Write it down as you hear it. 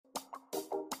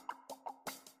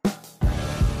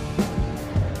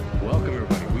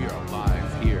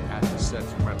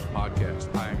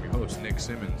podcast. I am your host, Nick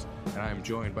Simmons, and I am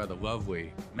joined by the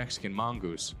lovely Mexican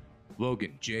mongoose,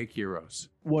 Logan J. Quiros.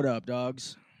 What up,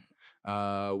 dogs? We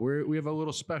have a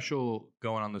little special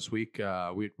going on this week.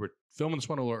 We're filming this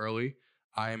one a little early.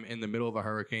 I am in the middle of a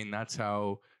hurricane. That's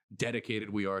how dedicated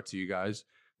we are to you guys.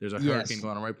 There's a hurricane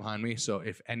going on right behind me. So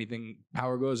if anything,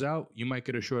 power goes out, you might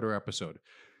get a shorter episode.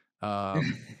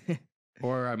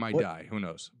 Or I might die. Who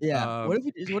knows? Yeah. What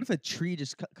if a tree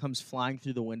just comes flying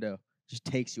through the window, just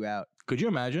takes you out? Could you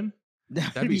imagine?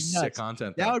 That'd be sick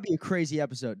content. That would be a crazy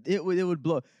episode. It would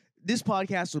blow. This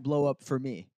podcast would blow up for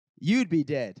me. You'd be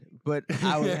dead, but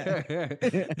I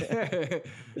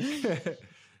would.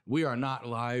 We are not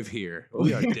live here.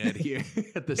 We are dead here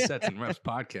at the Sets and Reps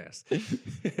podcast.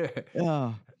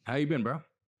 How you been, bro?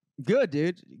 Good,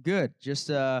 dude. Good. Just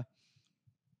yeah,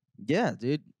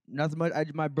 dude. Nothing much.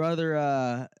 My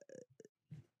brother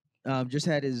just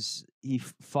had he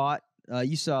fought.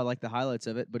 You saw like the highlights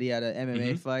of it, but he had an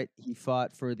MMA fight. He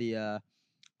fought for the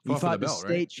belt, state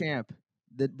right? champ,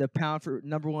 the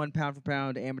number one pound for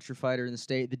pound amateur fighter in the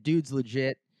state. The dude's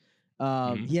legit.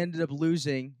 He ended up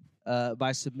losing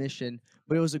by submission,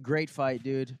 but it was a great fight,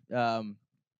 dude. That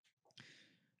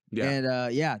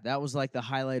was like the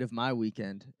highlight of my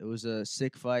weekend. It was a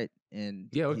sick fight, and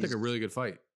it looked like a really good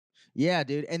fight. Yeah,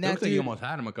 dude, and that looked like dude, you almost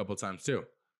had him a couple of times too.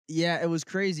 Yeah, it was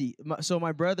crazy. So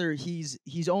my brother, he was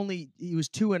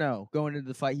 2-0 going into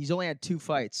the fight. He's only had 2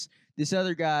 fights. This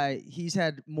other guy, he's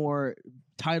had more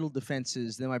title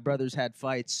defenses than my brother's had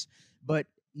fights, but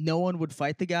no one would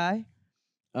fight the guy.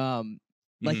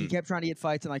 He kept trying to get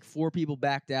fights, and like 4 people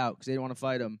backed out because they didn't want to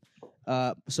fight him.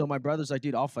 So my brother's like,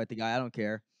 dude, I'll fight the guy. I don't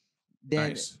care. Then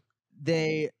nice.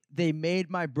 They made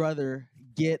my brother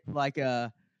get like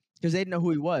a, because they didn't know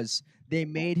who he was. They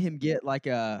made him get like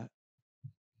a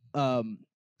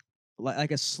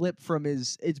slip from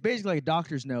his. It's basically like a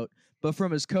doctor's note, but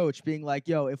from his coach, being like,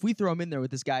 "Yo, if we throw him in there with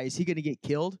this guy, is he gonna get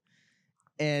killed?"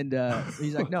 And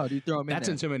he's like, "No, dude, throw him in." That's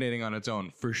there. intimidating on its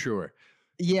own, for sure.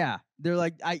 Yeah, they're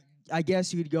like, I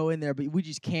guess you could go in there, but we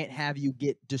just can't have you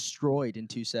get destroyed in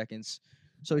 2 seconds.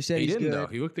 So he said he he's didn't good. though.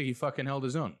 He looked like he fucking held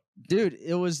his own. Dude,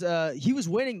 it was he was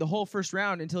winning the whole first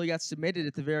round until he got submitted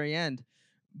at the very end.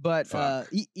 But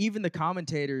even the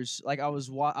commentators, like I was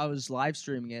live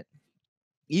streaming it.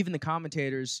 Even the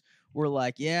commentators were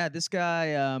like, "Yeah, this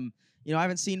guy, I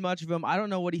haven't seen much of him. I don't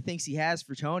know what he thinks he has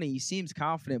for Tony. He seems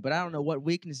confident, but I don't know what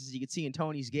weaknesses you could see in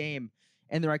Tony's game."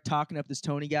 And they're like talking up this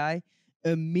Tony guy.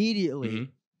 Immediately,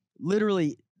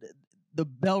 literally, the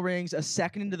bell rings. A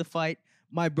second into the fight,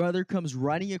 my brother comes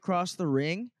running across the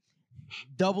ring,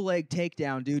 double leg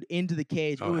takedown, dude, into the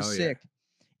cage. It was sick. Yeah.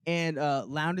 And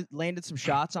landed some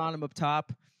shots on him up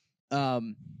top.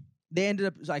 They ended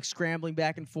up like scrambling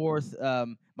back and forth.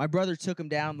 My brother took him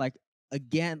down like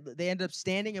again. They ended up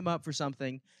standing him up for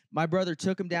something. My brother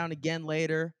took him down again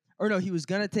later. Or no, he was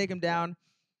gonna take him down.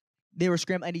 They were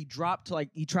scrambling, and he dropped to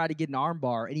he tried to get an arm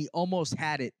bar, and he almost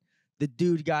had it. The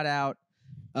dude got out.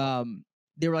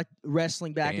 They were like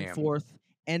wrestling back and forth.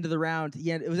 End of the round.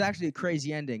 It was actually a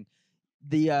crazy ending.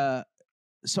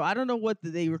 So I don't know what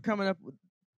they were coming up with.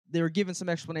 They were giving some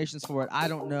explanations for it. I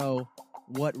don't know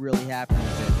what really happened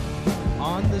with it.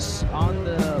 On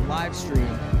the live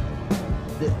stream,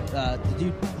 the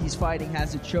dude he's fighting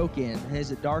has a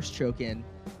Darce choke in,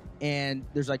 and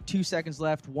there's like 2 seconds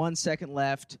left, 1 second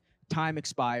left, time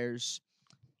expires,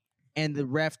 and the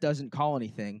ref doesn't call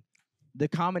anything. The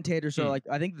commentators are like,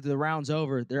 I think the round's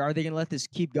over. Are they going to let this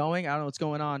keep going? I don't know what's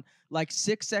going on. Like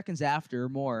 6 seconds after or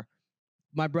more,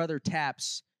 my brother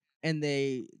taps, and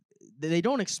they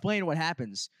don't explain what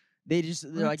happens. They're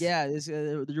like, yeah, this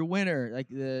your winner, like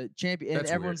the champion, and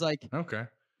that's everyone's weird. like, okay.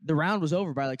 The round was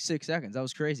over by like 6 seconds. That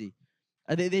was crazy.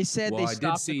 They said they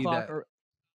stopped the clock.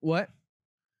 What?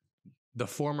 The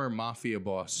former mafia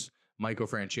boss Michael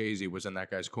Francesi was in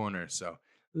that guy's corner, so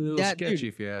a little sketchy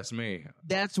if you ask me.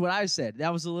 That's what I said.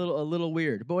 That was a little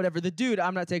weird, but whatever. The dude,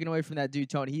 I'm not taking away from that dude,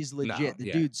 Tony. He's legit.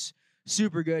 The dude's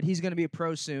super good. He's gonna be a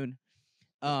pro soon.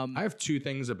 I have 2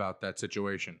 things about that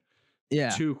situation. Yeah.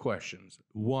 2 questions.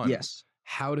 1, yes.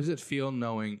 How does it feel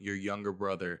knowing your younger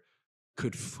brother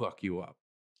could fuck you up?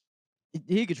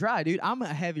 He could try, dude. I'm a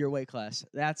heavier weight class.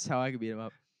 That's how I could beat him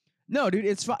up. No, dude,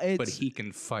 it's fine. But he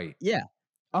can fight. Yeah,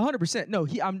 100%. No,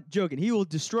 I'm joking. He will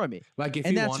destroy me. Like if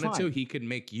he wanted to, he could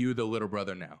make you the little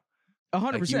brother now.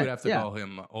 100%. Like you would have to call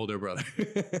him older brother.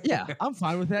 Yeah, I'm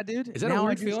fine with that, dude. Is that a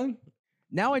weird feeling?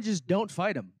 Now I just don't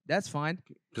fight him. That's fine.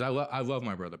 Because I love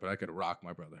my brother, but I could rock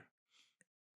my brother.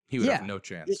 He would have no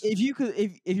chance. If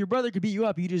your brother could beat you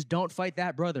up, you just don't fight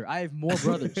that brother. I have more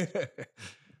brothers.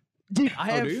 Dude,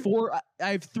 I have 4. I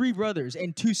have 3 brothers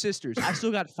and 2 sisters. I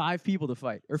still got 5 people to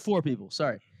fight, or 4 people.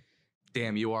 Sorry.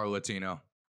 Damn, you are Latino.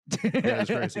 Yeah, that's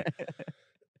crazy.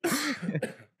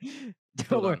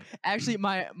 Don't worry. Actually,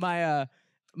 my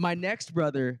next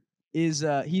brother is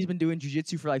he's been doing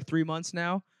jiu-jitsu for like 3 months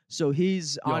now, so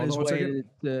he's on his way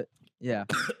to yeah.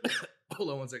 Hold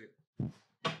on 1 second.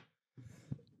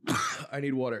 I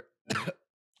need water.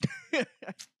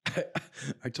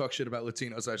 I talk shit about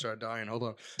Latinos. I start dying. Hold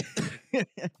on.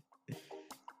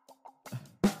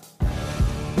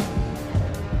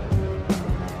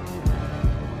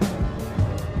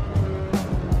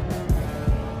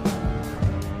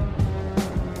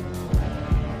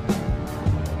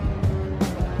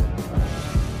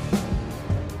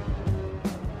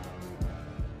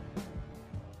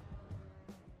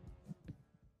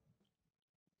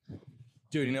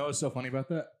 Dude, you know what's so funny about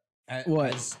that?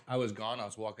 What? As I was gone, I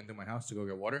was walking through my house to go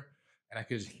get water, and I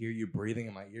could just hear you breathing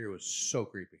in my ear. It was so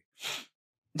creepy.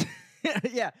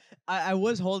 Yeah, I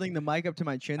was holding the mic up to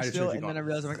my chin still, and then I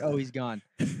realized, I'm like, oh, he's gone.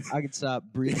 I could stop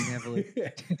breathing heavily.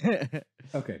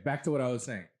 Okay, back to what I was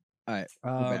saying. All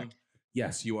right.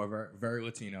 Yes, you are very, very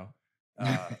Latino.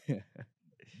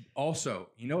 Also,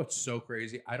 you know what's so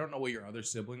crazy? I don't know what your other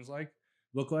siblings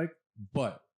look like,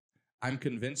 but I'm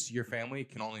convinced your family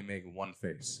can only make one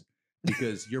face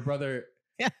because your brother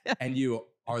and you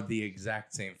are the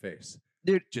exact same face,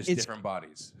 dude. Just different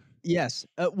bodies. Yes.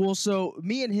 Well, so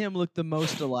me and him look the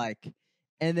most alike,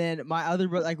 and then my other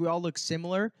brother, like we all look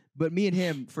similar, but me and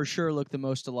him for sure look the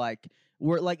most alike.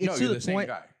 We're like, it's to the same point.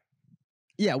 Guy.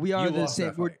 Yeah, we are you the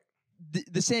same. We're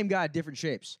the same guy, different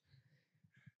shapes.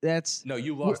 That's no,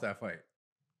 you lost that fight.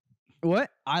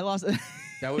 What? I lost.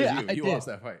 That was you. You lost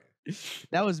that fight.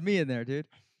 That was me in there, dude.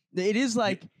 It is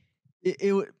like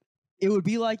it would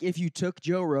be like if you took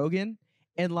Joe Rogan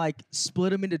and like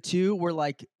split him into two, where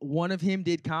like one of him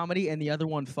did comedy and the other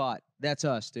one fought. That's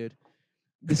us, dude.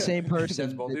 The same person.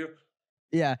 That's both of you?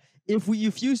 Yeah. If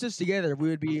you fused us together, we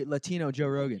would be Latino Joe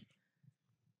Rogan.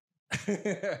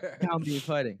 Comedy and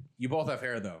fighting. You both have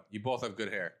hair, though. You both have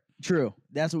good hair. True.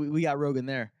 That's what we got Rogan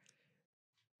there.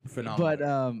 Phenomenal.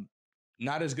 But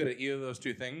not as good at either of those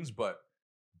two things, but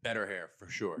better hair for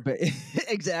sure. But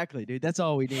exactly, dude. That's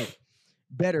all we need.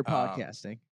 Better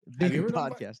podcasting. Bigger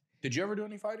podcast. Did you ever do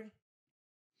any fighting?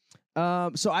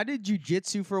 So I did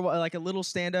jujitsu for a while, like a little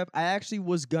stand up. I actually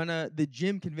was the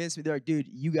gym convinced me. They're like, dude,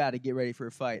 you got to get ready for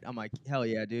a fight. I'm like, hell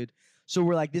yeah, dude. So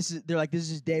we're like, this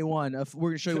is day one. We're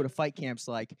going to show you what a fight camp's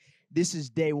like. This is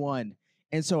day one.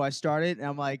 And so I started, and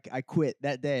I'm like, I quit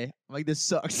that day. I'm like, this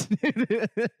sucks.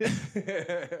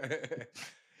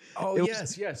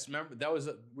 Yes. Remember,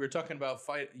 we were talking about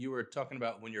fight. You were talking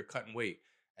about when you're cutting weight,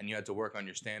 and you had to work on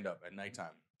your stand-up at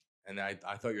nighttime. And I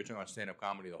thought you were talking about stand-up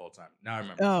comedy the whole time. Now I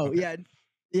remember. Oh, okay.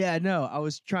 Yeah, no, I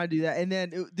was trying to do that. And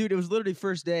then, dude, it was literally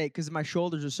first day because my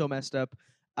shoulders are so messed up.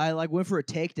 I like went for a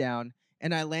takedown,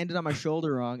 and I landed on my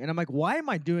shoulder wrong. And I'm like, why am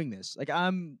I doing this? Like, I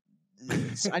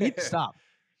need to stop.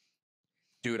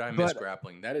 Dude, I miss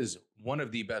grappling. That is one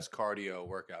of the best cardio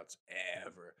workouts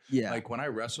ever. Yeah. Like when I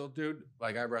wrestled, dude,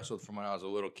 like I wrestled from when I was a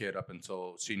little kid up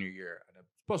until senior year. I was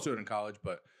supposed to do it in college,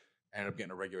 but I ended up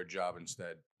getting a regular job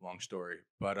instead. Long story.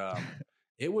 But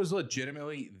it was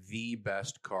legitimately the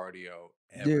best cardio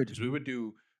ever. Dude. Because we would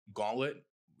do gauntlet.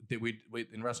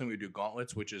 In wrestling, we would do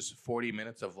gauntlets, which is 40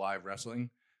 minutes of live wrestling,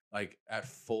 like at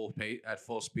full pace, at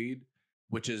full speed,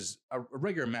 which is a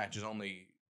regular match is only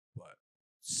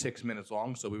 6 minutes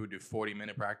long, so we would do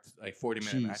 40-minute practice, like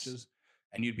 40-minute matches,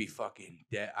 and you'd be fucking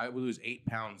dead. I would lose 8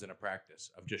 pounds in a practice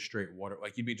of just straight water.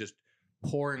 Like you'd be just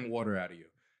pouring water out of you.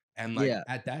 And like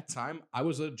at that time, I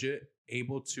was legit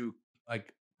able to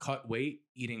like cut weight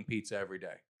eating pizza every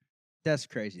day. That's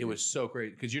crazy. It was so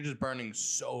crazy because you're just burning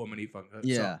so many fucking.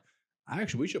 Yeah.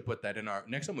 So we should put that in our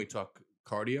next time we talk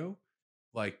cardio,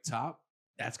 like top.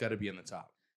 That's got to be in the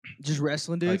top. Just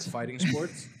wrestling dudes, like fighting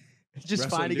sports. Just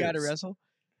find a guy to wrestle.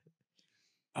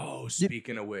 Oh,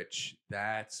 speaking of which,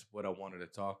 that's what I wanted to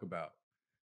talk about.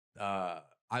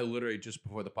 I literally just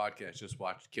before the podcast just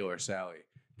watched Killer Sally.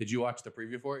 Did you watch the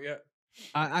preview for it yet?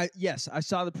 Yes, I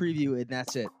saw the preview and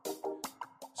that's it.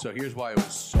 So here's why it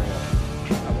was so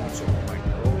awesome. I watched it with my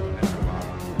girl and her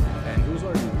mom, and it was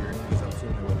already weird because I'm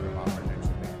sitting there with her mom right next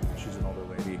to me. She's an older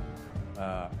lady,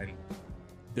 and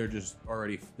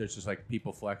there's just like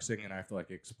people flexing, and I have to like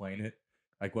explain it,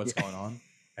 like what's going on.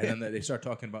 And then they start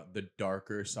talking about the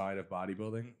darker side of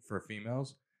bodybuilding for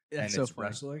females. That's and it's funny.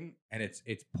 Wrestling and it's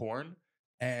porn.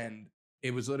 And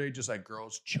it was literally just like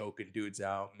girls choking dudes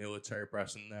out, military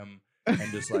pressing them.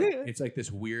 And just like, it's like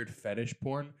this weird fetish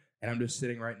porn. And I'm just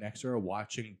sitting right next to her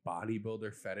watching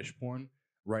bodybuilder fetish porn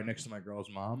right next to my girl's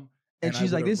mom. And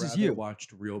she's like, this is you.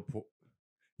 Watched real porn.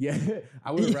 Yeah,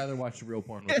 I would have rather watched real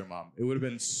porn with her mom. It would have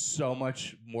been so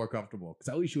much more comfortable because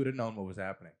at least she would have known what was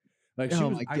happening. Like she Oh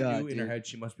was, my I God, knew in her dude. head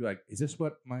she must be like, "Is this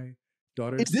what my Is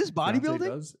daughter's this fiance bodybuilding?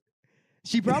 does?"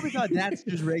 She probably thought that's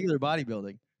just regular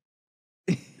bodybuilding.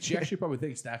 She actually probably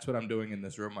thinks that's what I'm doing in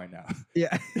this room right now.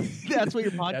 Yeah, that's what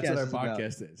your podcast. That's what our is about.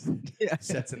 podcast is. Yeah.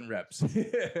 Sets and reps.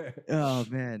 Oh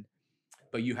man.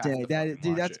 But you have Dang, to fucking dude,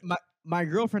 watch that's it. my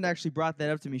girlfriend actually brought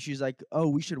that up to me. She's like, "Oh,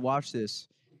 we should watch this,"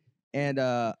 and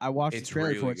I watched It's the trailer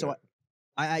really for it. So good.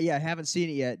 I haven't seen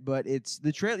it yet, but it's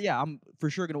the trailer. Yeah, I'm for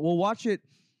sure gonna. We'll watch it.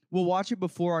 We'll watch it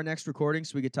before our next recording,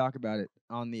 so we could talk about it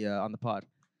on the pod.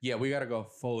 Yeah, we got to go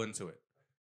full into it.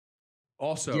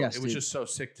 Also, Yes, it was dude. just so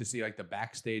sick to see like the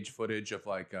backstage footage of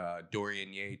like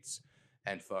Dorian Yates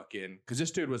and fucking because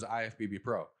this dude was IFBB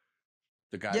pro,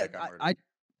 the guy Yeah, that got murdered.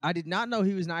 I did not know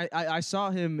he was. I saw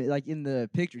him like in the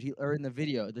pictures, or in the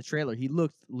video, the trailer. He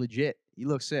looked legit. He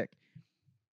looked sick.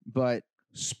 But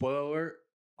Spoiler,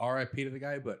 RIP to the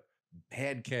guy, but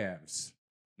bad calves,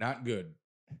 not good.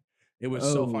 It was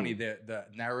so funny that the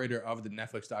narrator of the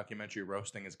Netflix documentary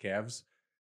roasting his calves,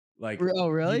 like, oh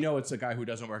really? You know, it's a guy who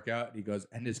doesn't work out. He goes,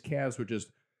 and his calves were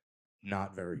just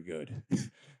not very good.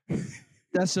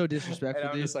 That's so disrespectful. And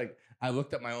I'm dude. just like, I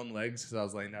looked at my own legs because I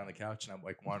was laying down on the couch and I'm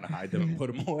like wanting to hide them and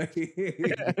put them away.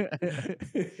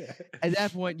 At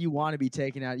that point, you want to be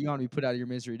taken out. You want to be put out of your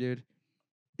misery, dude.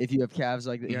 If you have calves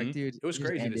like that, you're like, dude, It was just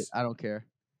crazy end to it. I don't care.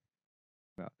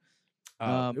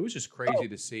 It was just crazy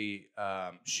to see.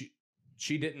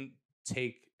 She didn't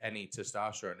take any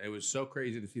testosterone. It was so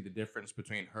crazy to see the difference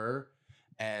between her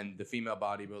and the female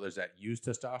bodybuilders that use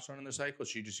testosterone in their cycle.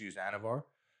 She just used Anavar.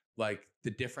 Like the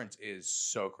difference is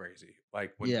so crazy.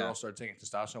 Like when girls start taking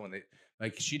testosterone, when they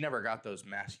like, she never got those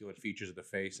masculine features of the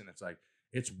face, and it's like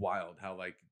it's wild how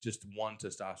like just one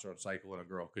testosterone cycle in a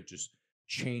girl could just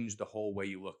change the whole way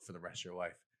you look for the rest of your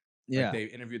life. Yeah, like, they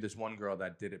interviewed this one girl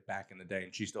that did it back in the day,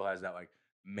 and she still has that like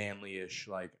manly-ish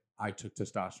like I took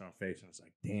testosterone face, and it's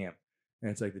like damn. And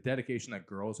it's like the dedication that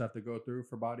girls have to go through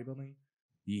for bodybuilding.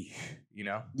 You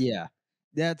know? Yeah,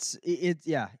 that's it.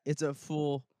 Yeah, it's a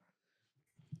full.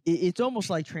 It's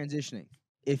almost like transitioning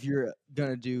if you're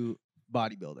gonna do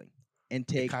bodybuilding and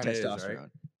take testosterone. Is, right?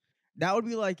 That would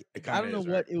be like I don't know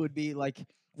what it would be like.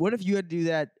 What if you had to do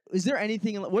that? Is there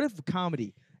anything? What if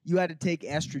comedy? You had to take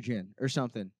estrogen or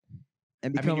something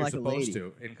and become you're like a lady.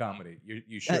 supposed to in comedy.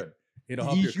 You should. It'll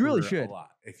help your really career should. a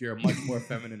lot. If you're a much more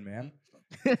feminine man,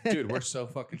 dude, we're so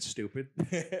fucking stupid.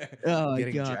 Oh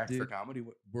Getting God, jacked dude. for comedy,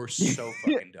 we're so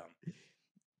fucking dumb.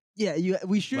 Yeah,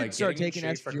 we should like, start taking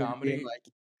estrogen for comedy. Like,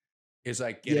 is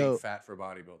like getting fat for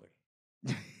bodybuilding.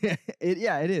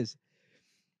 It is.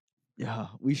 Yeah,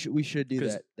 we should do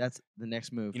that. That's the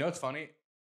next move. You know what's funny?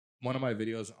 One of my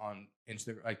videos on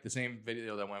Instagram, like the same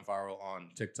video that went viral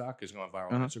on TikTok, is going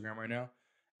viral on Instagram right now,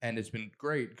 and it's been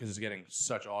great because it's getting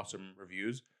such awesome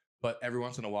reviews. But every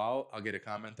once in a while, I'll get a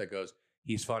comment that goes,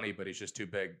 "He's funny, but he's just too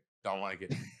big. Don't like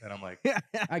it." And I'm like,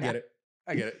 "I get it.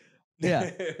 I get it." Yeah,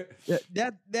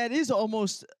 that is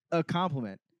almost a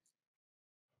compliment.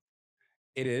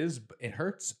 It is. It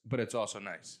hurts, but it's also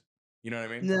nice. You know what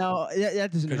I mean? No,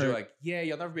 that doesn't hurt. Because you're like, yeah,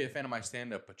 you'll never be a fan of my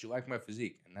stand-up, but you like my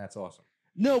physique, and that's awesome.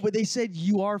 No, but they said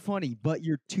you are funny, but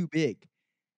you're too big.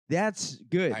 That's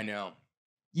good. I know.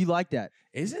 You like that?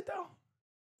 Is it though?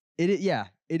 Yeah,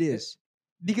 it is.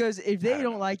 Because if they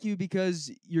don't like you because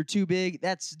you're too big,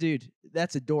 that's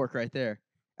a dork right there.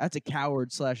 That's a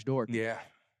coward / dork. Yeah.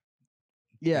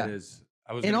 Yeah. It is.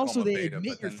 I was and call also him a they beta,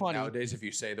 admit but you're then funny. Nowadays, if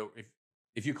you say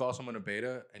if you call someone a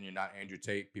beta and you're not Andrew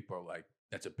Tate, people are like,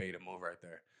 that's a beta move right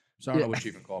there. So I don't know what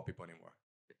you even call people anymore.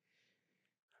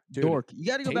 Dude, dork. You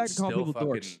got to go back to calling people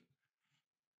dorks.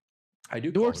 I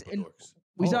do call people dorks.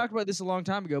 We talked about this a long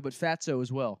time ago, but fatso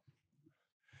as well.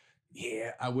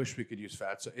 Yeah, I wish we could use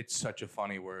fatso. It's such a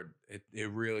funny word.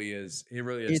 It really is. It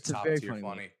really is top tier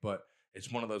funny. But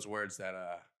it's one of those words that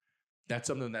that's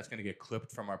something that's going to get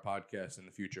clipped from our podcast in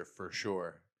the future for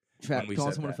sure. When we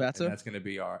call someone a fatso? And that's going to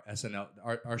be our SNL,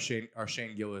 our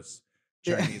Shane Gillis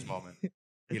Chinese moment.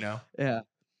 You know? Yeah.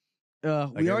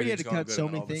 We already had to cut so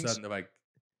many things. All of a sudden, they're like,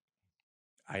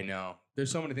 I know.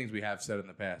 There's so many things we have said in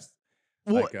the past.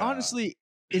 Well, honestly,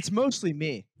 it's mostly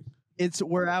me. It's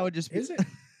where I would just. Is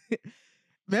it?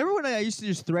 Remember when I used to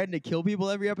just threaten to kill people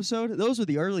every episode? Those were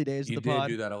the early days of the pod. You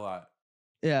did do that a lot.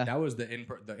 Yeah. That was the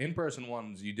in-person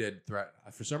ones you did threat.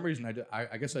 For some reason,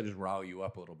 I guess I just rile you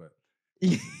up a little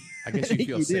bit. I guess you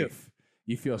feel safe.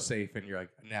 You feel safe, and you're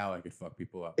like, now I could fuck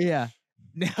people up. Yeah.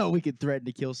 Now we could threaten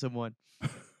to kill someone.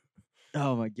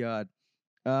 Oh, my God.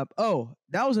 That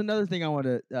was another thing I want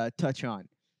to touch on.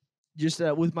 Just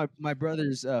with my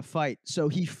brother's fight. So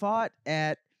he fought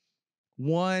at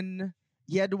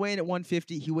He had to weigh in at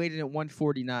 150. He weighed in at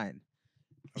 149.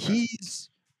 Okay.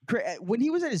 When he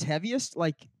was at his heaviest,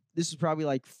 like this is probably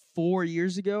like 4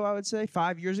 years ago, I would say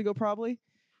 5 years ago, probably.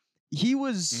 He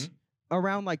was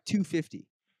around like 250,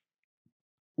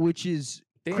 which is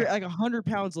like 100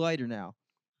 pounds lighter now.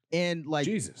 And like,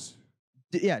 Jesus.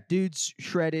 Dude's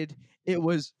shredded. They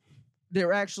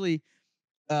were actually,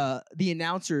 the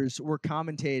announcers were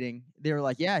commentating. They were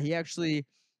like, yeah, he actually,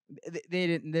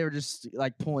 they were just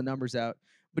like pulling numbers out.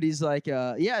 But he's like,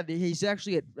 he's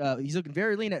actually he's looking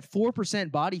very lean at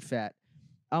 4% body fat.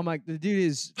 I'm like, the dude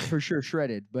is for sure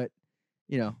shredded, but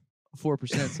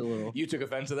 4%'s a little. You took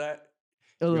offense to that?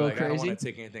 A little like, crazy. I don't want to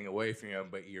take anything away from you,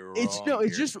 but you're wrong.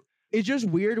 It's just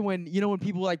weird when when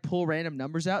people like pull random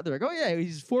numbers out. They're like, oh yeah,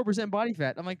 he's 4% body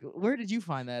fat. I'm like, where did you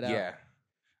find that out? Yeah,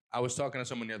 I was talking to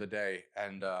someone the other day,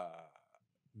 and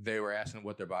they were asking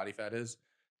what their body fat is,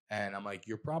 and I'm like,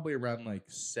 you're probably around like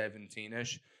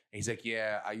 17ish. He's like,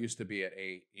 yeah, I used to be at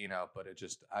 8, but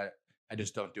I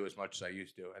just don't do as much as I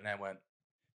used to. And I went,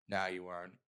 nah, you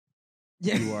weren't.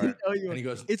 Yeah, you weren't. No, you and he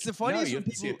goes, it's the funniest. No, you have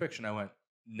to see a picture. And I went,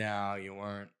 no, you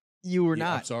weren't. You were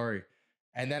not. I'm sorry.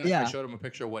 And then I showed him a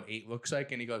picture of what 8 looks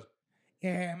like, and he goes,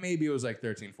 yeah, maybe it was like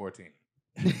 13, 14.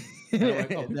 And I'm like,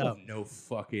 people have no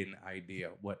fucking idea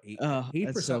what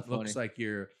 8% looks like.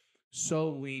 You're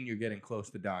so lean, you're getting close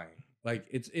to dying. Like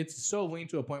it's so lean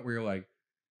to a point where you're like,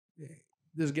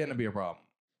 this is getting to be a problem.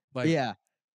 Like, yeah.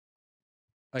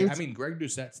 Like, I mean, Greg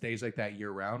Doucette stays like that year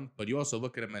round, but you also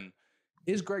look at him and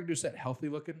is Greg Doucette healthy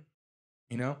looking?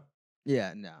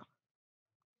 Yeah, no.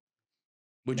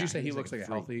 Would you say he looks like a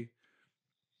healthy?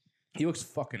 He looks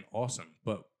fucking awesome,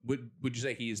 but would you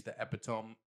say he's the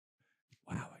epitome?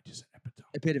 Wow, I just said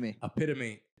epitome.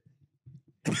 Epitome.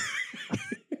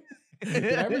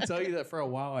 Did I ever tell you that for a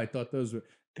while I thought those were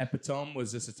epitome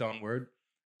was just its own word,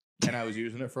 and I was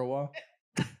using it for a while?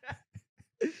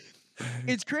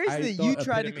 It's crazy that you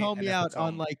tried to call me out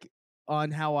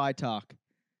on how I talk.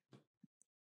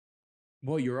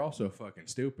 Well, you're also fucking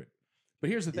stupid. But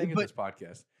here's the thing in this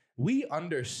podcast: we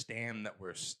understand that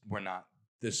we're not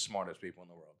the smartest people in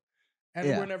the world, and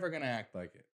we're never gonna act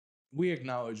like it. We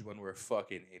acknowledge when we're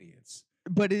fucking idiots.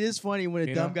 But it is funny when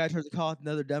a dumb guy tries to call out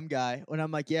another dumb guy. When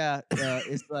I'm like,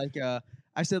 it's like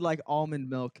I said like almond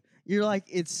milk. You're like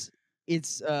it's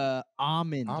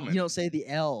almond. You don't say the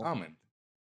L. Almond.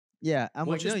 Yeah, I'm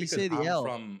like, no, you say the L.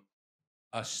 From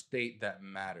a state that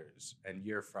matters, and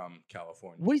you're from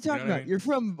California. What are you talking about? I mean? You're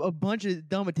from a bunch of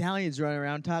dumb Italians running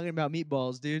around talking about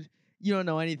meatballs, dude. You don't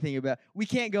know anything about. We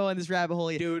can't go on this rabbit hole,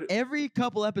 dude. Every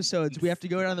couple episodes, we have to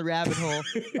go down the rabbit hole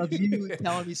of you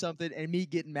telling me something and me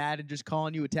getting mad and just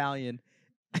calling you Italian.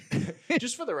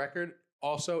 Just for the record,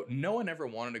 also, no one ever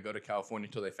wanted to go to California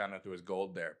until they found out there was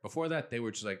gold there. Before that, they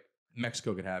were just like,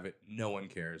 Mexico could have it. No one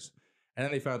cares. And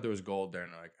then they found out there was gold there,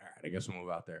 and they're like, all right, I guess we'll move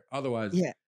out there. Otherwise,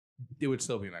 it would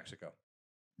still be Mexico.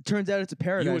 Turns out it's a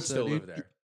paradise. You would still live there.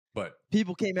 But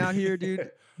people came out here,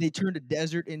 dude. They turned a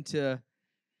desert into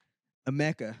a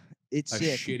Mecca. It's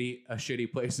sick. A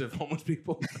shitty place of homeless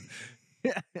people.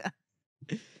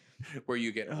 Where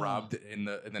you get robbed in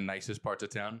the nicest parts of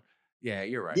town. Yeah,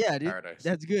 you're right. Yeah, dude. Paradise.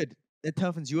 That's good. That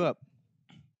toughens you up.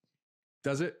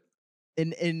 Does it?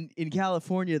 In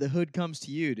California, the hood comes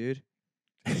to you, dude.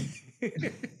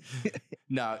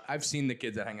 No, I've seen the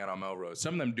kids that hang out on Melrose.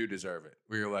 Some of them do deserve it.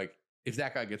 Where you're like, if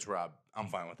that guy gets robbed, I'm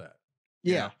fine with that.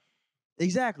 Yeah,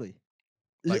 exactly.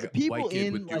 Like a white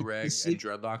kid with do-rag and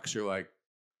dreadlocks, you're like,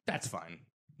 that's fine.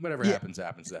 Whatever happens to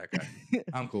that guy.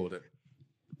 I'm cool with it.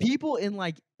 People in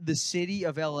like the city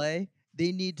of LA,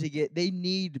 they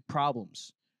need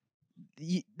problems.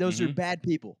 Those are bad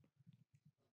people.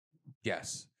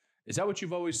 Yes. Is that what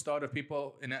you've always thought of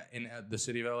people in the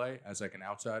city of LA as like an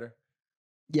outsider?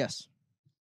 Yes.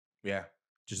 Yeah.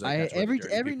 Just like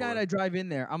every night I drive in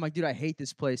there, I'm like, dude, I hate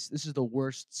this place. This is the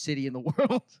worst city in the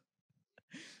world.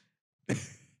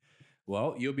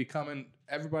 Well, you'll be coming.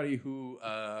 Everybody who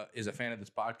is a fan of this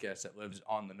podcast that lives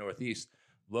on the Northeast,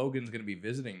 Logan's going to be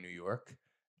visiting New York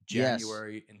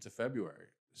January into February.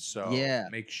 So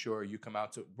make sure you come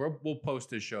out to. We'll post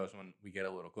his shows when we get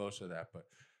a little closer to that. But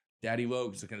Daddy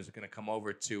Logan's going to come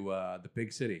over to the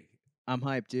big city. I'm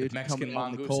hyped, dude. The Mexican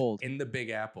mongoose in the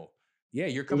Big Apple. Yeah,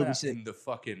 you're coming out in the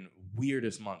fucking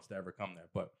weirdest months to ever come there.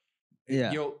 But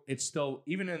it's still,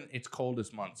 even in its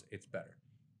coldest months, it's better.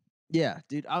 Yeah,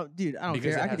 dude. I don't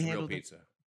because care. I could handle pizza.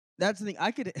 That's the thing.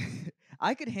 I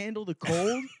could handle the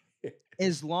cold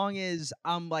as long as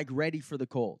I'm like ready for the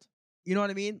cold. You know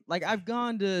what I mean? Like I've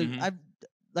gone to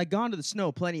gone to the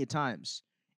snow plenty of times,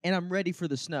 and I'm ready for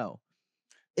the snow.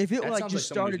 If it just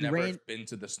started rain, rain, been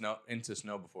to the snow into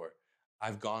snow before.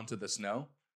 I've gone to the snow.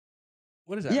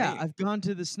 What does that Yeah, mean? I've gone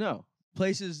to the snow.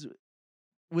 Places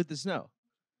with the snow.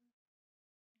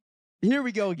 Here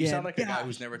we go again. You sound like a guy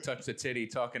who's never touched a titty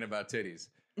talking about titties.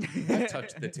 I've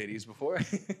touched the titties before.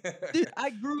 Dude, I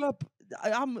grew up.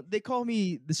 They call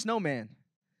me the snowman.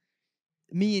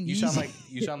 Me and you sound like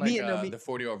the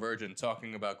 40-year-old virgin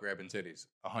talking about grabbing titties.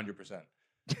 100%.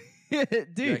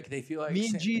 Dude, like, they feel like me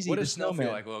and Jeezy, what does snow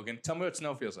feel like, Logan? Tell me what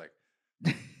snow feels like.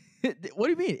 What do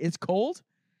you mean? It's cold?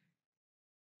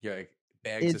 Yeah, like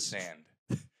bags of sand.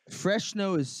 Fresh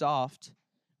snow is soft,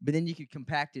 but then you could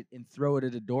compact it and throw it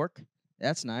at a dork.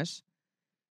 That's nice.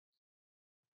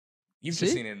 You've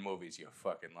just seen it in movies, you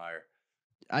fucking liar.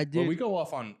 I do. Well, we go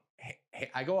off on.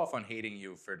 I go off on hating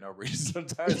you for no reason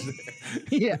sometimes.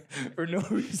 Yeah, for no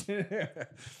reason.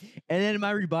 And then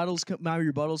my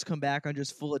rebuttals come back on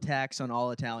just full attacks on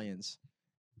all Italians.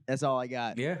 That's all I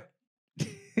got. Yeah,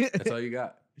 that's all you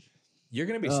got. You're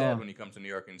gonna be sad when you come to New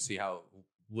York and see how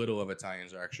little of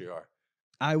Italians there actually are.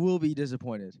 I will be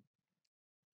disappointed.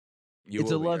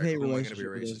 It's a love-hate relationship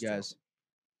with those guys.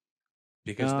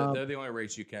 Because they're the only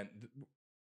race you can.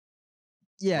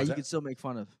 Yeah, you can still make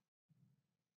fun of.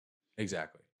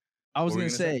 Exactly. I was going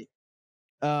to say,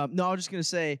 no, I was just going to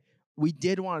say, we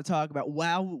did want to talk about,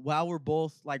 while we're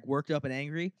both like worked up and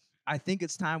angry, I think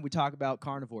it's time we talk about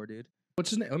Carnivore, dude.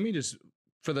 What's his name? Let me just,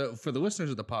 for the listeners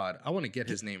of the pod, I want to get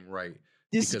his name right.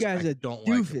 This guy's a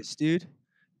doofus, dude.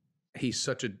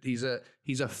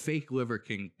 He's a fake Liver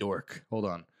King dork. Hold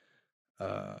on.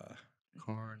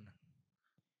 Carn.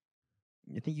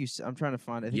 I think I'm trying to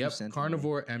find it. You sent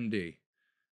Carnivore MD.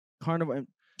 Carnivore.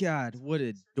 God, what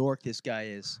a dork this guy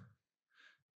is.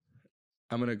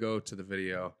 I'm going to go to the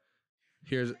video.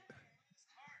 It's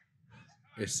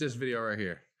this video right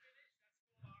here.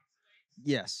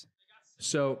 Yes.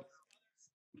 So,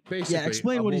 basically,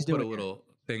 explain what he's doing. Put a little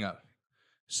thing up.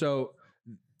 So,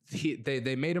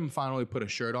 they made him finally put a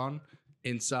shirt on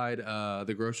inside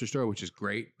the grocery store, which is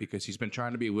great because he's been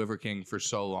trying to be Liver King for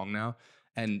so long now.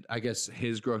 And I guess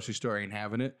his grocery store ain't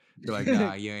having it. They're like,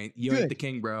 nah, you ain't the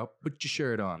king, bro. Put your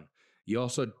shirt on. You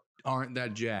also aren't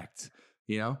that jacked.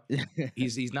 You know?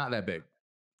 He's not that big.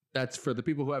 That's for the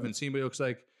people who haven't seen what he looks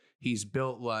like. He's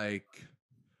built like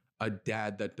a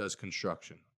dad that does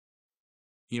construction.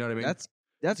 You know what I mean?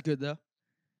 That's good though.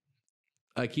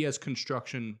 Like he has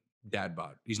construction dad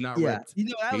bod. He's not ripped. You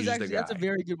know, that's a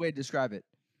very good way to describe it.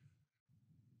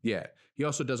 Yeah. He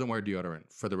also doesn't wear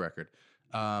deodorant, for the record.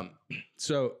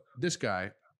 So this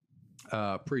guy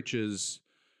preaches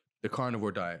the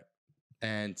carnivore diet,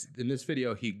 and in this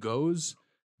video he just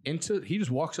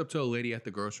walks up to a lady at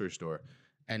the grocery store,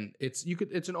 and it's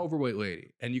an overweight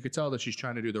lady, and you could tell that she's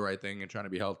trying to do the right thing and trying to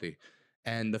be healthy.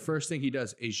 And the first thing he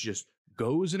does is just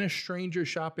goes in a stranger's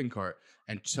shopping cart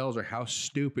and tells her how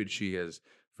stupid she is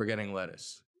for getting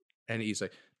lettuce. And he's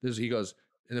like, he goes,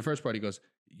 in the first part, he goes,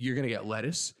 "You're gonna get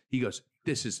lettuce?" He goes,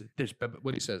 this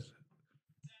what he says.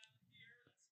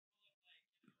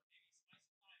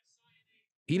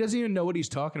 He doesn't even know what he's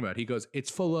talking about. He goes, "It's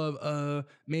full of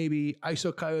maybe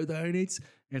isocyanates."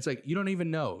 And it's like, you don't even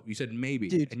know. You said maybe.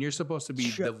 Dude, and you're supposed to be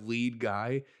the lead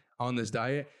guy on this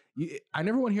diet. I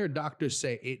never want to hear a doctor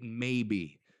say it may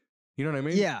be. You know what I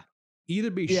mean? Yeah.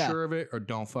 Either be sure of it or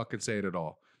don't fucking say it at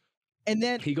all. And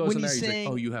then he goes in there, he's like,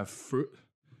 "Oh, you have fruit."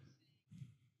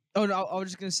 Oh, no, I was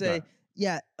just going to say,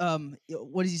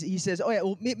 what is he says, "Oh, yeah,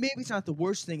 well, maybe it's not the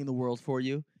worst thing in the world for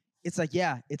you." It's like,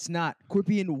 yeah, it's not. Quit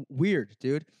being weird,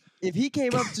 dude. If he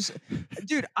came up to...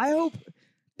 Dude, I hope...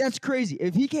 That's crazy.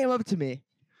 If he came up to me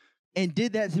and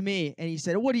did that to me and he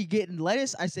said, "What are you getting,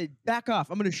 lettuce?" I said, "Back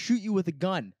off. I'm going to shoot you with a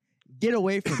gun. Get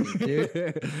away from me, dude."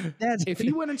 If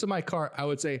he went into my car, I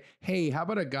would say, "Hey, how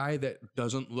about a guy that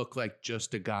doesn't look like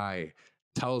just a guy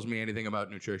tells me anything about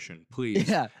nutrition, please?"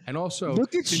 Yeah. And also,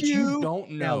 look at since you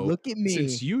don't know, now look at me.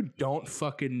 Since you don't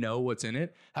fucking know what's in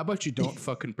it, how about you don't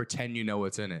fucking pretend you know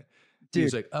what's in it? Dude.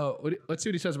 He's like, "Oh, let's see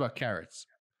what he says about carrots."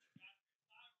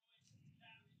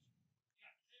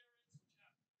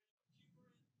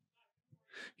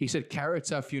 He said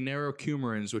carrots have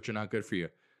funerocoumarins, which are not good for you.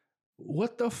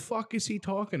 What the fuck is he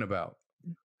talking about?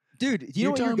 Dude, you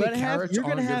know what you're going to have? You're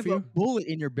going to have a bullet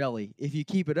in your belly if you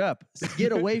keep it up. So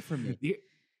get away from me.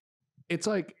 It's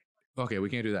like, okay, we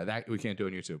can't do that. That we can't do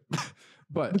on YouTube.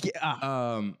 But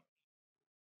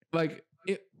like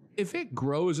if it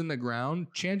grows in the ground,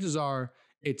 chances are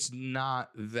it's not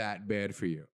that bad for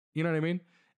you. You know what I mean?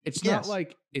 It's not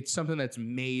like it's something that's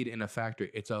made in a factory.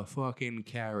 It's a fucking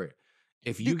carrot.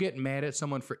 If you get mad at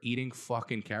someone for eating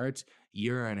fucking carrots,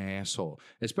 you're an asshole.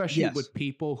 Especially with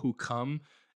people who come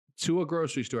to a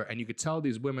grocery store and you could tell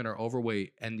these women are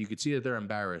overweight and you could see that they're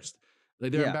embarrassed.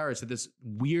 Like they're embarrassed that this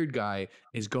weird guy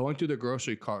is going through the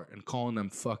grocery cart and calling them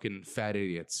fucking fat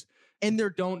idiots. And they're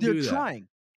do trying.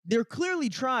 They're clearly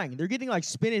trying. They're getting like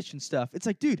spinach and stuff. It's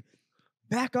like, dude,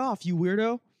 back off, you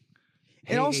weirdo.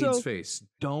 Hey, and also, AIDS face,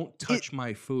 don't touch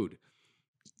my food.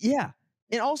 Yeah.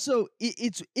 And also,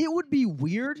 it would be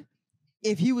weird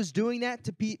if he was doing that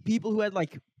to people who had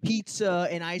like pizza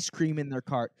and ice cream in their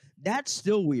cart. That's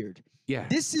still weird. Yeah.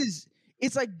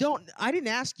 It's like, I didn't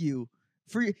ask you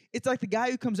for, it's like the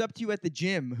guy who comes up to you at the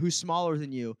gym who's smaller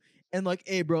than you and like,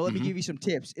 hey, bro, let me give you some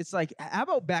tips. It's like, how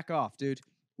about back off, dude?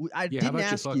 I didn't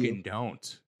ask you. How about you fucking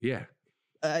don't? Yeah.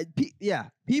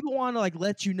 People want to like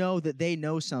let you know that they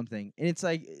know something. And it's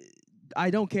like, I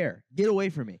don't care. Get away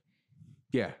from me.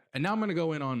 Yeah. And now I'm going to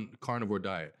go in on carnivore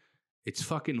diet. It's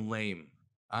fucking lame.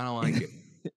 I don't like it.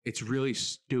 It's really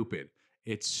stupid.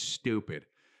 It's stupid.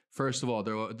 First of all,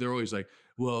 they're always like,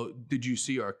 well, did you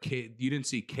see you didn't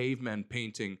see cavemen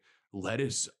painting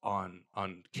lettuce on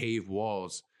cave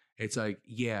walls. It's like,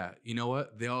 yeah, you know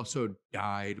what? They also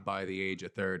died by the age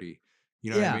of 30.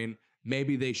 You know what I mean?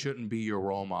 Maybe they shouldn't be your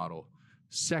role model.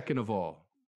 Second of all,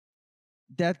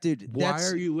 why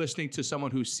are you listening to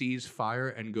someone who sees fire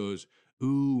and goes,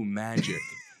 ooh, magic?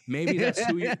 Maybe that's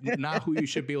not who you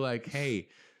should be like, hey,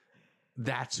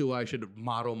 that's who I should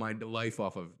model my life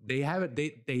off of.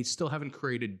 They still haven't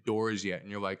created doors yet.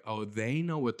 And you're like, oh, they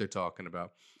know what they're talking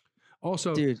about.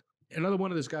 Also, another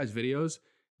one of this guy's videos,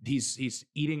 he's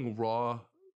eating raw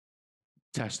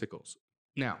testicles.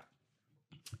 Now,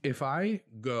 if I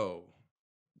go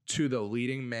to the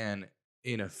leading man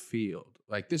in a field,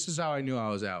 like this is how I knew I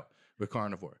was out with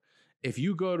carnivore. If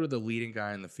you go to the leading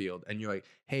guy in the field and you're like,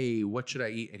 hey, what should I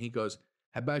eat? And he goes,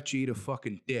 how about you eat a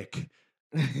fucking dick?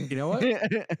 You know what?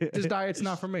 This diet's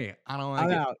not for me. I don't like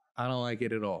it. I don't like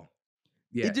it at all.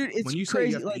 Yeah, dude, it's when you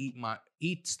crazy. Say you have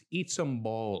to eat some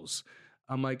balls,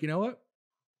 I'm like, you know what?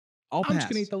 I'm just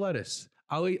gonna eat the lettuce.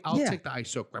 I'll take the ice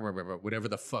soak, whatever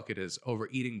the fuck it is, over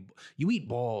eating. You eat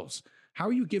balls. How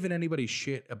are you giving anybody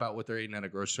shit about what they're eating at a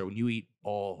grocery store when you eat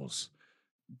balls,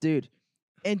 dude?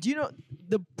 And do you know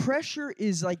the pressure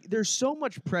is like there's so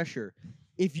much pressure.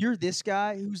 If you're this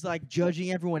guy who's like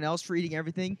judging everyone else for eating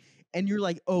everything, and you're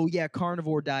like, oh yeah,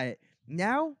 carnivore diet.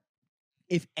 Now,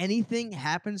 if anything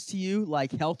happens to you,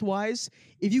 like health wise,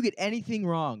 if you get anything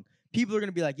wrong, people are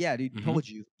gonna be like, yeah, dude, told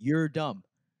you, you're dumb.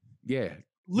 Yeah.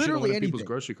 Literally anything. People's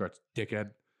grocery carts,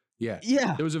 dickhead. Yeah.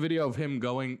 Yeah. There was a video of him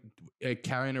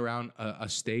carrying around a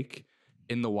steak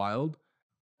in the wild.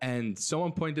 And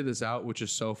someone pointed this out, which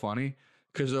is so funny.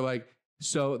 Because they're like,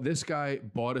 so this guy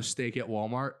bought a steak at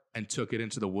Walmart and took it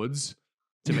into the woods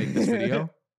to make this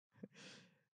video.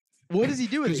 What does he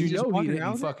do with it? Because he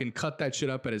didn't fucking cut that shit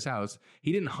up at his house.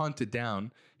 He didn't hunt it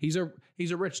down. He's a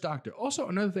rich doctor. Also,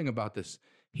 another thing about this,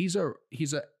 he's a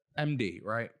MD,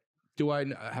 right?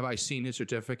 Have I seen his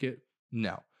certificate?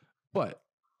 No. But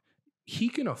he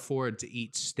can afford to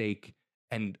eat steak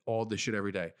and all this shit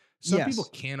every day. Some people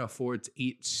can't afford to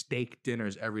eat steak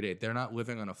dinners every day. They're not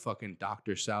living on a fucking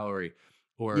doctor's salary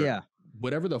or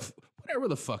whatever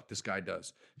the fuck this guy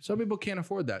does. Some people can't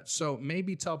afford that. So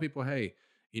maybe tell people, hey,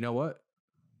 you know what?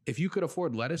 If you could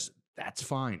afford lettuce, that's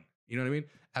fine. You know what I mean?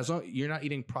 As long you're not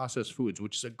eating processed foods,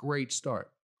 which is a great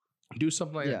start. Do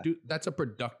something like that. That's a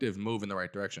productive move in the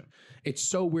right direction. It's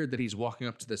so weird that he's walking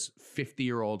up to this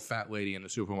 50-year-old fat lady in the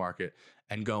supermarket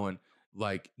and going,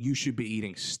 like, you should be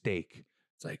eating steak.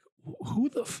 It's like, who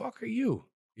the fuck are you?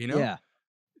 You know? Yeah.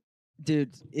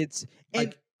 Dude, it's...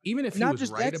 like, even if he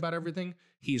was right about everything,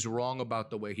 he's wrong about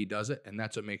the way he does it, and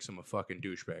that's what makes him a fucking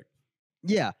douchebag.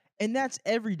 Yeah, and that's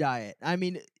every diet. I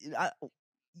mean,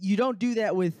 you don't do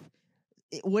that with...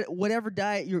 whatever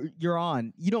diet you're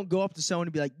on, you don't go up to someone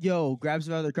and be like, yo, grab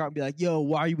some out of their cart and be like, yo,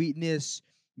 why are you eating this?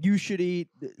 You should eat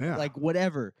like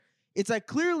whatever. It's like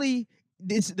clearly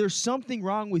there's something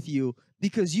wrong with you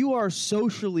because you have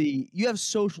social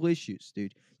issues,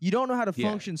 dude. You don't know how to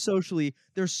function socially.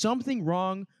 There's something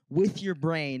wrong with your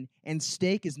brain, and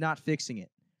steak is not fixing it.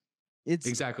 It's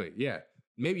exactly. Yeah.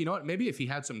 Maybe, you know what? Maybe if he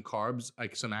had some carbs,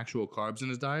 like some actual carbs in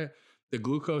his diet, the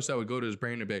glucose that would go to his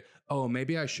brain would be like, oh,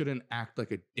 maybe I shouldn't act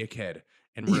like a dickhead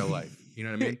in real life. You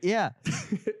know what I mean? Yeah.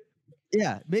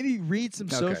 Yeah. Maybe read some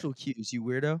social cues, you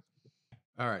weirdo.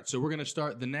 All right. So we're going to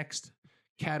start the next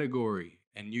category,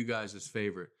 and you guys'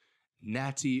 favorite,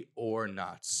 natty or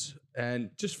knots. And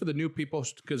just for the new people,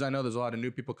 because I know there's a lot of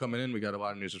new people coming in. We got a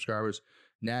lot of new subscribers.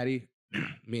 Natty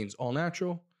means all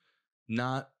natural.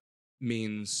 Not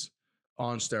means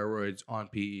on steroids, on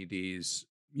PEDs.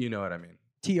 You know what I mean?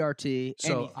 TRT.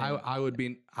 So I would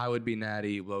be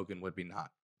natty. Logan would be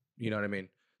not. You know what I mean?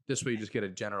 This way you just get a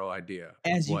general idea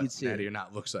as of you what can see natty or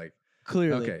not looks like.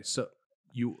 Clearly. Okay, so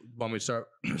you want me to start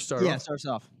Yeah, off? starts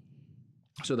off.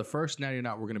 So the first Natty or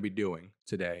Not we're going to be doing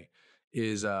today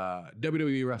is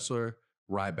WWE wrestler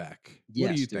Ryback. Yes,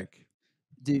 what do you dude. think?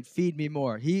 Dude, feed me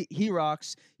more. He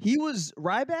rocks.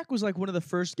 Ryback was like one of the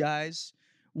first guys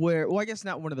where, well, I guess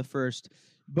not one of the first,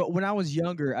 but when I was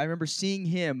younger, I remember seeing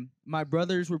him. My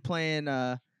brothers were playing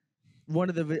one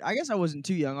of the, I guess I wasn't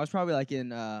too young. I was probably like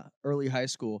in early high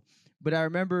school, but I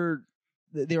remember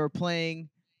they were playing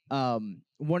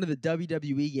one of the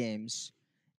WWE games,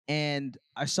 and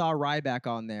I saw Ryback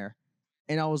on there,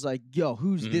 and I was like, "Yo,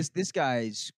 who's this? This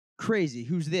guy's crazy.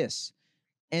 Who's this?"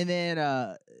 And then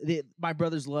my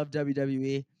brothers love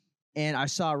WWE, and I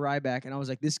saw Ryback, and I was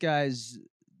like, "This guy's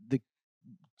the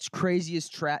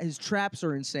craziest trap. His traps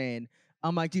are insane."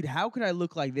 I'm like, "Dude, how could I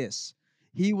look like this?"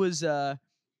 He was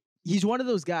he's one of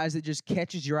those guys that just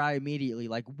catches your eye immediately.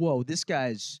 Like, whoa, this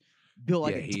guy's built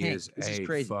like a tank. He is this a is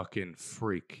crazy. fucking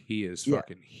freak. He is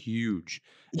fucking huge.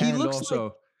 He and looks also,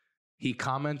 like, he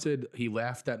commented, he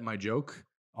laughed at my joke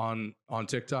on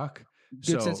TikTok.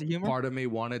 good sense of humor. Part of me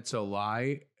wanted to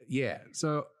lie. Yeah.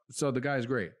 So the guy's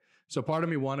great. So part of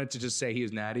me wanted to just say he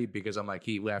was Natty because I'm like,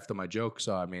 he laughed at my joke.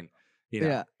 So I mean,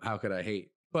 how could I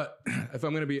hate? But if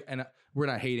I'm going to be, and we're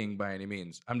not hating by any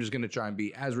means, I'm just going to try and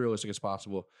be as realistic as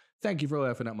possible. Thank you for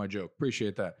laughing at my joke.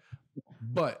 Appreciate that.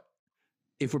 But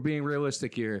if we're being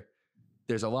realistic here,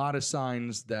 there's a lot of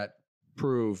signs that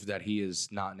prove that he is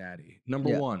not Natty.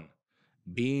 Number one,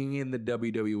 being in the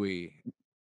WWE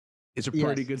is a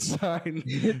pretty good sign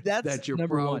that you're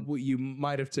probably, you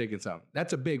might have taken some.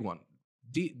 That's a big one.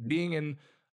 Being in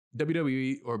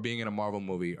WWE or being in a Marvel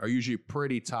movie are usually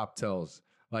pretty top tells.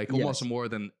 Like almost more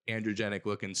than androgenic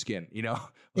looking skin, you know?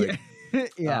 Like,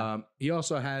 he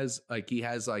also has like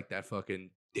that fucking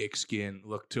dick skin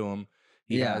look to him.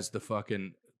 He has the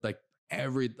fucking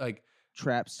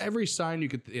traps. Every sign you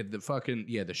could, the fucking,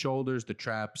 the shoulders, the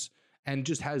traps, and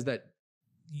just has that.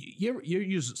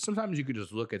 Sometimes you could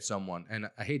just look at someone, and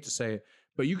I hate to say it,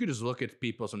 but you could just look at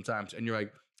people sometimes and you're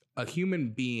like, a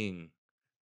human being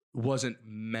wasn't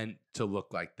meant to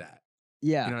look like that.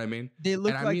 Yeah. You know what I mean? They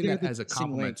look and I mean that as a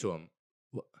compliment to him.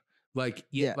 Like,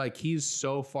 like he's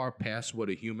so far past what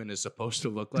a human is supposed to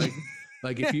look like.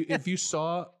 Like if you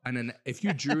saw if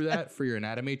you drew that for your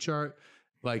anatomy chart,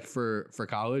 like for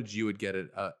college, you would get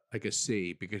like a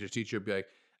C because your teacher would be like,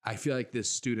 I feel like this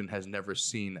student has never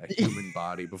seen a human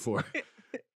body before.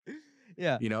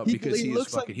 Yeah. You know, because he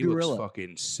looks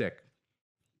fucking sick.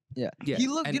 Yeah. Yeah. He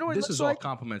look, and you know what this he looks is like? all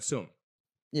compliments to him.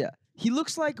 Yeah. He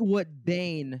looks like what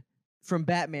Bane from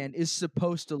Batman is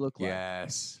supposed to look like.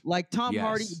 Yes. Like Tom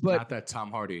Hardy, but not that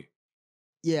Tom Hardy.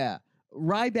 Yeah.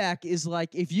 Ryback is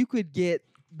like, if you could get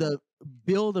the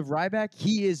build of Ryback,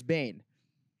 he is Bane.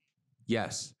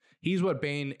 Yes. He's what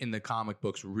Bane in the comic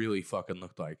books really fucking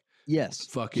looked like. Yes.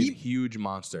 Fucking huge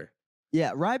monster.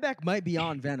 Yeah, Ryback might be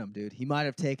on Venom, dude. He might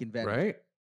have taken Venom. Right?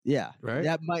 Yeah. Right?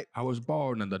 That might. I was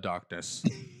born in the darkness.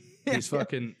 He's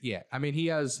fucking, I mean, he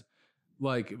has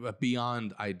like a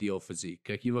beyond ideal physique.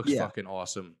 Like he looks fucking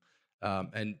awesome.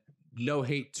 And no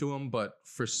hate to him, but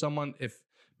for someone, if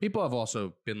people have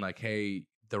also been like, hey,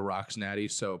 The Rock's Natty,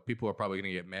 so people are probably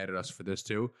going to get mad at us for this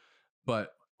too.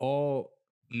 But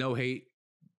no hate.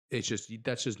 It's just,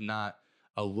 that's just not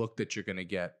a look that you're going to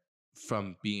get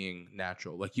from being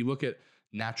natural. Like you look at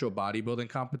natural bodybuilding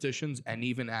competitions, and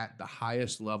even at the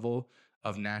highest level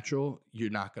of natural, you're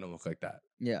not going to look like that.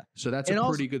 Yeah. So that's a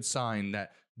pretty good sign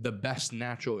that the best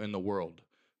natural in the world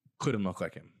couldn't look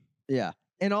like him. Yeah.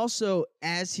 And also,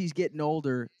 as he's getting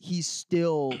older, he's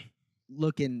still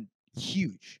looking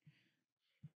huge.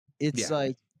 It's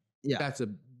like, that's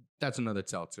another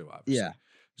tell too, obviously. Yeah.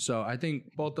 So I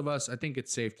think both of us, I think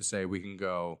it's safe to say we can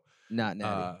go not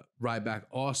Natty. Ryback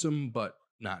awesome, but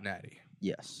not Natty.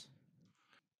 Yes.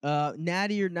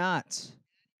 Natty or not.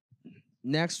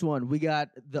 Next one, we got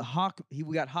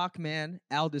Hawkman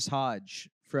Aldous Hodge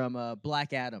from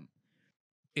Black Adam.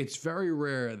 It's very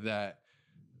rare that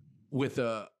with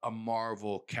a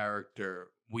Marvel character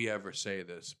we ever say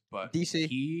this, but DC.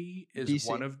 He is DC.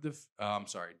 One of the I'm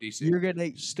sorry, DC. You're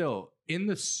gonna still in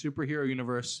the superhero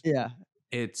universe. Yeah.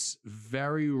 It's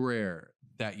very rare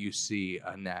that you see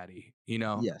a Natty, you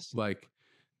know? Yes. Like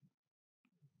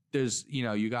there's,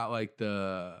 you got like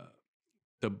the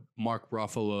Mark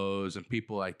Ruffalo's and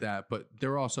people like that, but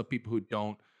there are also people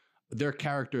who their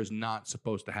character is not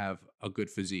supposed to have a good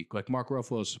physique. Like Mark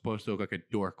Ruffalo is supposed to look like a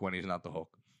dork when he's not the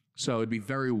Hulk. So it'd be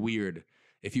very weird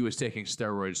if he was taking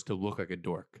steroids to look like a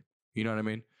dork. You know what I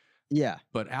mean? Yeah.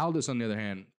 But Aldous, on the other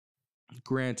hand,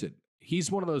 granted,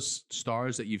 he's one of those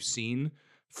stars that you've seen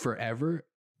forever,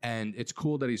 and it's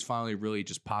cool that he's finally really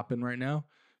just popping right now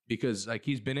because like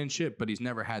he's been in shit, but he's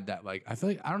never had that. Like I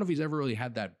feel like I don't know if he's ever really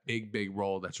had that big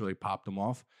role that's really popped him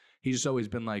off. He's just always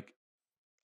been like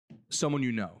someone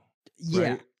you know,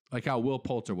 right? Like how Will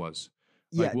Poulter was.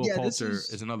 Like Will Poulter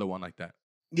is another one like that.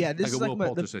 Yeah, this like is a like Will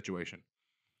Poulter situation.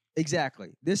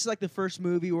 Exactly. This is like the first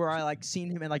movie where I like seen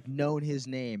him and like known his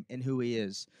name and who he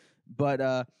is.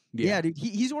 But yeah, dude,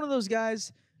 he's one of those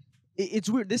guys. It's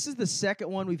weird. This is the second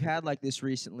one we've had like this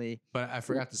recently. But I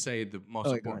forgot to say the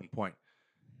most important point.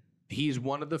 He's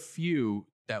one of the few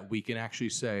that we can actually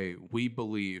say we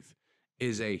believe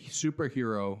is a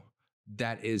superhero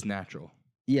that is natural.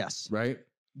 Yes. Right?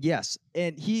 Yes.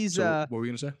 And he's so what were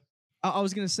you going to say? I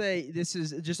was going to say this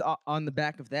is just on the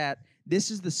back of that.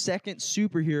 This is the second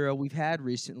superhero we've had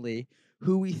recently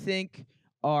who we think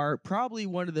are probably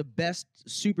one of the best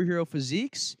superhero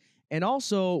physiques, and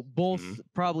also both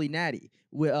probably Natty.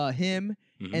 Him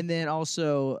and then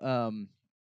also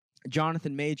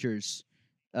Jonathan Majors.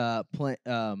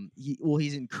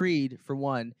 He's in Creed for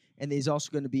one, and he's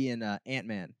also going to be in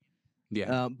Ant-Man.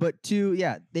 Yeah. But two,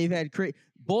 they've had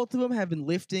both of them have been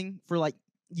lifting for like,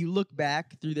 you look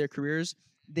back through their careers,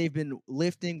 they've been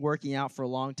lifting, working out for a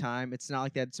long time. It's not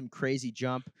like they had some crazy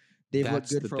jump. They've looked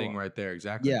good for a thing right there,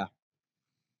 exactly. Yeah.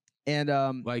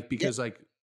 And like because like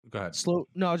go ahead.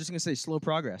 No, I was just gonna say slow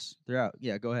progress throughout.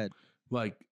 Yeah, go ahead.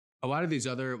 Like a lot of these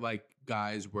other like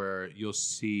guys where you'll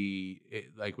see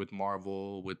it, like with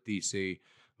Marvel, with DC,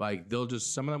 like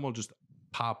some of them will just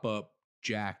pop up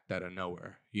jacked out of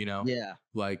nowhere, you know? Yeah.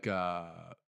 Like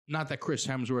not that Chris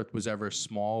Hemsworth was ever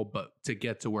small, but to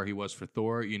get to where he was for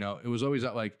Thor, you know, it was always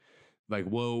that like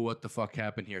whoa, what the fuck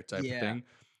happened here type of thing.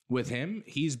 With him,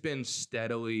 he's been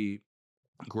steadily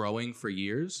growing for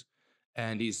years.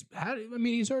 And he's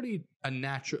already a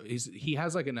natural. He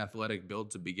has like an athletic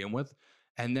build to begin with,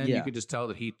 and then you could just tell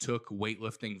that he took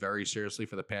weightlifting very seriously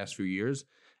for the past few years,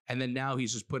 and then now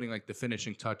he's just putting like the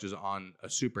finishing touches on a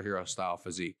superhero style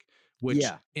physique. Which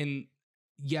he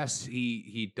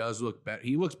does look better.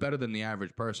 He looks better than the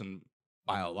average person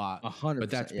by a lot. 100%. But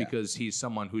that's because he's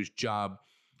someone whose job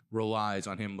relies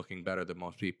on him looking better than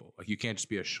most people. Like you can't just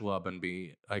be a schlub and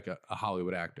be like a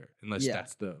Hollywood actor unless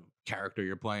that's the character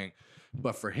you're playing.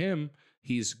 But for him,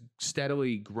 he's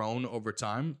steadily grown over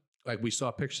time. Like we saw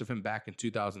pictures of him back in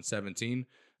 2017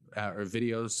 or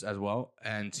videos as well.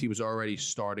 And he was already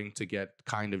starting to get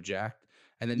kind of jacked.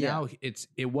 And then now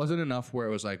it wasn't enough where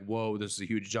it was like, whoa, this is a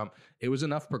huge jump. It was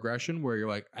enough progression where you're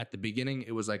like, at the beginning,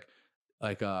 it was like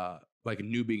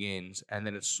new beginnings. And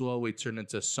then it slowly turned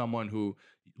into someone who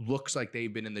looks like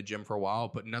they've been in the gym for a while,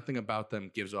 but nothing about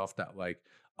them gives off that like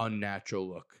unnatural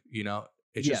look, you know?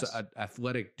 It's just an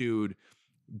athletic dude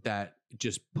that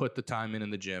just put the time in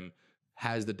the gym,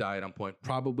 has the diet on point,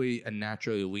 probably a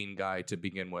naturally lean guy to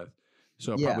begin with.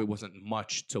 So it probably wasn't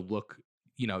much to look,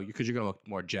 you know, because you're going to look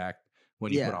more jacked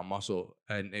when you put on muscle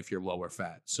and if you're lower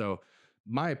fat. So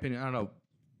my opinion, I don't know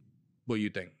what you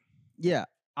think. Yeah,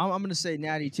 I'm going to say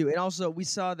Natty too. And also we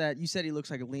saw that you said he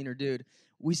looks like a leaner dude.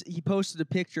 He posted a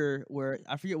picture where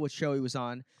I forget what show he was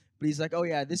on, but he's like, oh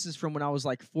yeah, this is from when I was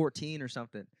like 14 or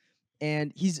something.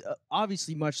 And he's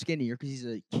obviously much skinnier because he's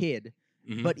a kid.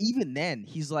 Mm-hmm. But even then,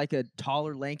 he's like a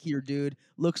taller, lankier dude.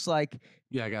 Looks like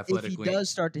if he does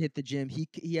start to hit the gym,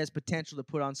 he has potential to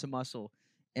put on some muscle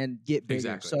and get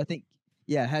bigger. Exactly. So I think,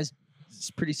 has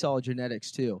pretty solid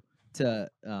genetics too to,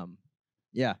 help.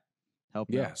 Yeah,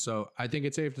 out. So I think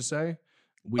it's safe to say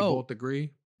we both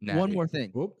agree. Natty. One more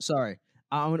thing. Whoop. Sorry.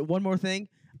 One more thing.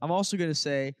 I'm also going to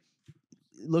say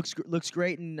looks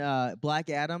great in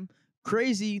Black Adam.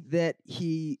 Crazy that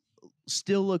he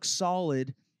still looks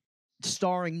solid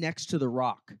starring next to The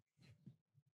Rock,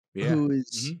 who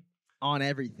is on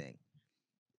everything.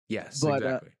 Yes,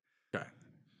 exactly. Okay.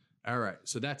 All right.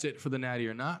 So that's it for the Natty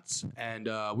or Nots. And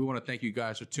we want to thank you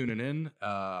guys for tuning in.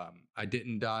 I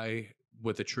didn't die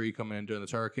with a tree coming in during this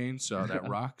hurricane, so that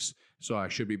rocks. So I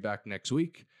should be back next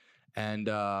week. And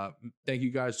thank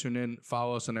you guys for tuning in.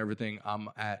 Follow us on everything. I'm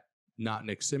at Not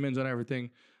Nick Simmons on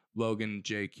everything. Logan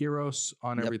J. Kiros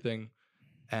on everything.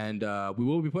 And we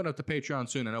will be putting up the Patreon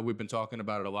soon. I know we've been talking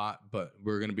about it a lot, but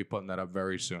we're going to be putting that up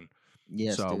very soon.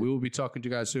 Yes. So we will be talking to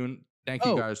you guys soon. Thank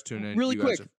you guys for tuning in.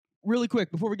 Really quick,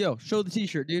 before we go, show the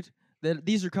t-shirt, dude.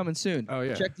 These are coming soon. Oh,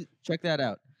 yeah. Check that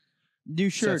out. New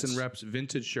shirts. Sets and Reps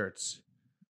vintage shirts.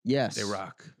 Yes. They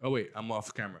rock. Oh, wait. I'm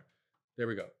off camera. There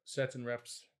we go. Sets and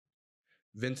Reps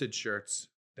vintage shirts.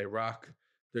 They rock.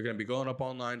 They're going to be going up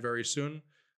online very soon.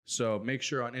 So make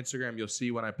sure on Instagram, you'll see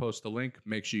when I post the link.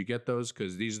 Make sure you get those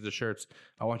because these are the shirts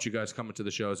I want you guys coming to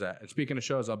the shows at. And speaking of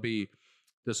shows,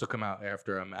 this will come out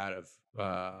after I'm out of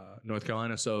North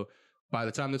Carolina. So by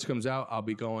the time this comes out, I'll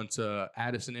be going to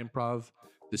Addison Improv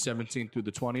the 17th through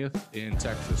the 20th in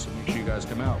Texas. So make sure you guys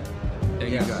come out.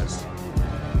 Thank you guys.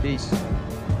 Peace.